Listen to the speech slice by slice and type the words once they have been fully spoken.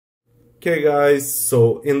Okay guys,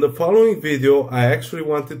 so in the following video I actually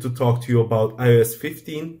wanted to talk to you about iOS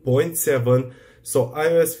 15.7. So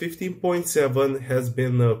iOS 15.7 has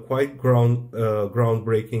been quite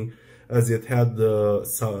groundbreaking, as it had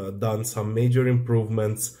done some major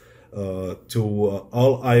improvements to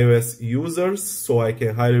all iOS users, so I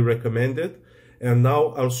can highly recommend it. And now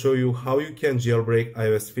I'll show you how you can jailbreak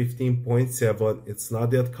iOS 15.7. It's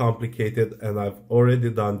not that complicated and I've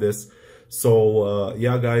already done this. So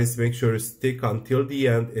yeah guys, make sure you stick until the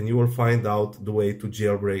end and you will find out the way to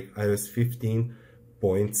jailbreak iOS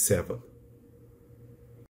 15.7.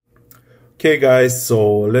 Okay guys,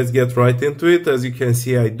 so let's get right into it. As you can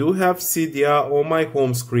see, I do have Cydia on my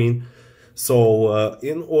home screen. So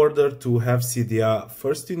in order to have Cydia,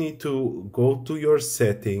 first you need to go to your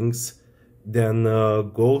settings, then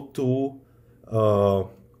go to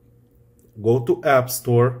App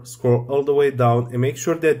Store, scroll all the way down and make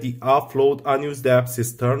sure that the offload unused apps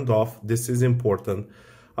is turned off. This is important.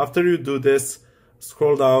 After you do this,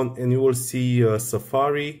 scroll down and you will see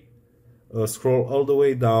Safari. Scroll all the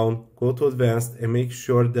way down, go to Advanced and make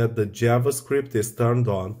sure that the JavaScript is turned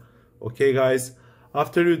on. Okay guys,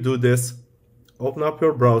 after you do this, open up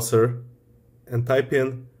your browser and type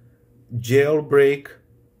in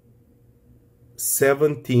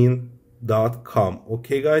jailbreak17.com.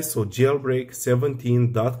 Okay guys, so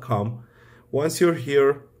jailbreak17.com. Once you're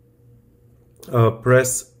here,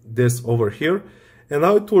 press this over here and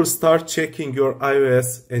now it will start checking your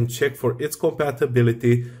iOS and check for its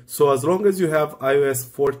compatibility. So as long as you have iOS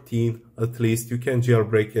 14 at least, you can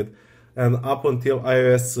jailbreak it, and up until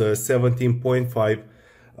iOS 17.5.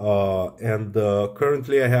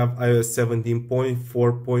 Currently I have iOS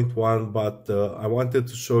 17.4.1, but I wanted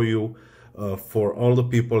to show you for all the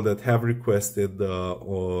people that have requested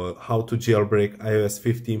how to jailbreak iOS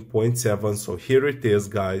 15.7. So here it is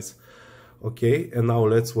guys. Okay, and now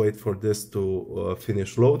let's wait for this to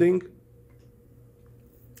finish loading.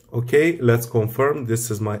 Okay, let's confirm this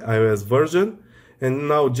is my iOS version. And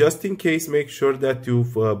now, just in case, make sure that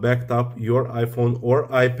you've backed up your iPhone or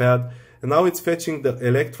iPad. And now it's fetching the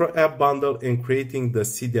Electro app bundle and creating the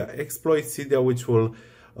Cydia exploit, Cydia, which will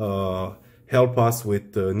help us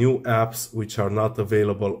with new apps which are not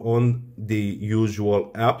available on the usual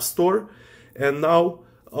app store. And now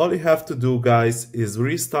all you have to do guys is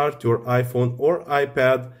restart your iPhone or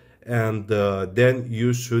iPad, and then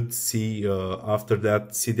you should see after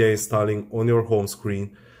that Cydia installing on your home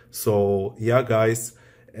screen. So yeah guys,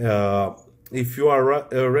 if you are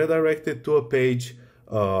redirected to a page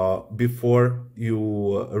before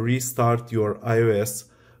you restart your iOS,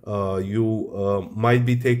 you might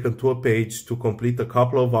be taken to a page to complete a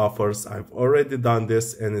couple of offers. I've already done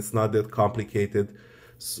this and it's not that complicated,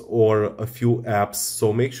 or a few apps.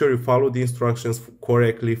 So make sure you follow the instructions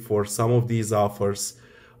correctly for some of these offers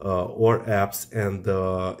or apps, and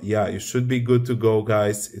yeah, you should be good to go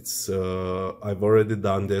guys. It's I've already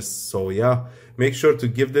done this. So yeah, make sure to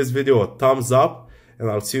give this video a thumbs up and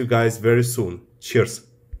I'll see you guys very soon. Cheers.